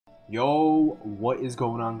Yo, what is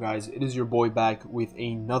going on, guys? It is your boy back with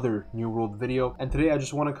another New World video, and today I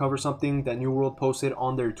just want to cover something that New World posted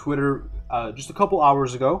on their Twitter just a couple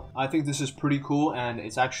hours ago. I think this is pretty cool, and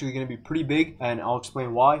it's actually going to be pretty big, and I'll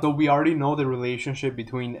explain why. So we already know the relationship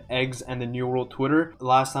between eggs and the New World Twitter.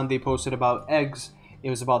 Last time they posted about eggs, it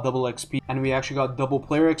was about double XP, and we actually got double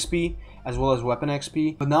player XP as well as weapon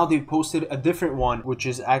XP. But now they've posted a different one, which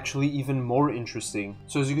is actually even more interesting.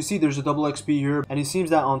 So as you can see, there's a double XP here, and it seems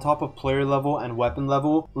that on top of player level and weapon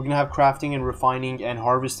level, we're gonna have crafting and refining and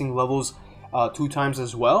harvesting levels 2 times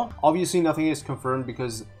as well. Obviously nothing is confirmed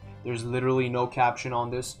because there's literally no caption on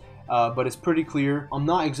this, but it's pretty clear. I'm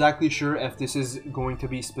not exactly sure if this is going to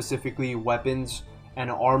be specifically weapons and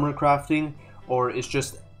armor crafting, or it's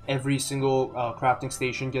just every single crafting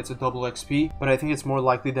station gets a double XP, but I think it's more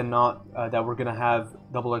likely than not that we're gonna have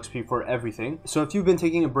double XP for everything. So if you've been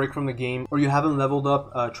taking a break from the game, or you haven't leveled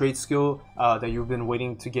up a trade skill that you've been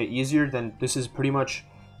waiting to get easier, then this is pretty much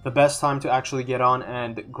the best time to actually get on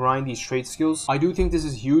and grind these trade skills. I do think this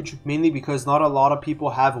is huge, mainly because not a lot of people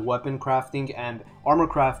have weapon crafting and armor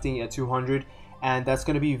crafting at 200, and that's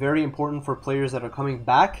going to be very important for players that are coming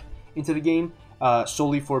back into the game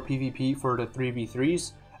solely for PvP for the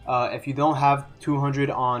 3v3s. If you don't have 200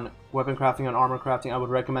 on weapon crafting and armor crafting, I would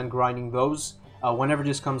recommend grinding those whenever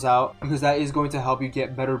this comes out, because that is going to help you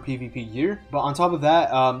get better PvP gear. But on top of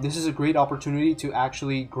that, this is a great opportunity to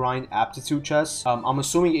actually grind aptitude chests. I'm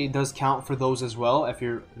assuming it does count for those as well. If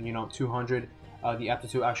you're 200, the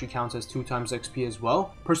aptitude actually counts as 2 times XP as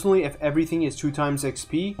well. Personally, if everything is 2 times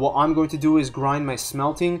XP, what I'm going to do is grind my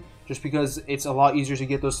smelting, just because it's a lot easier to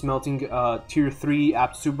get those smelting tier 3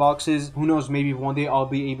 aptitude boxes. Who knows, maybe one day I'll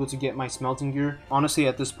be able to get my smelting gear. Honestly,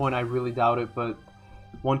 at this point I really doubt it, but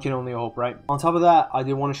one can only hope, right? On top of that, I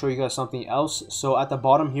did want to show you guys something else. So at the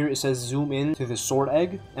bottom here, it says zoom in to the sword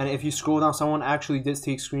egg, and if you scroll down, someone actually did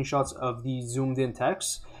take screenshots of the zoomed in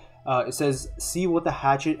text. It says, see what the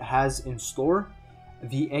hatchet has in store,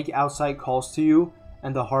 the egg outside calls to you,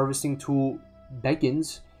 and the harvesting tool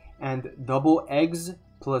beckons, and double eggs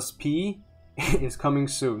plus P is coming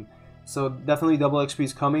soon. So definitely double XP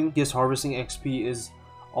is coming. Yes, harvesting XP is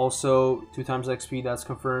also 2 times XP, that's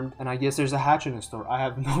confirmed. And I guess there's a hatch in the store. I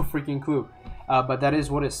have no freaking clue. But that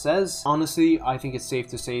is what it says. Honestly, I think it's safe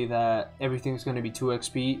to say that everything's going to be 2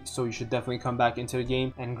 XP, so you should definitely come back into the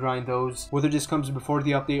game and grind those. Whether this comes before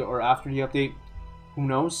the update or after the update, who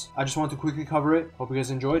knows? I just want to quickly cover it. Hope you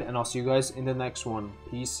guys enjoyed, and I'll see you guys in the next one.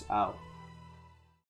 Peace out.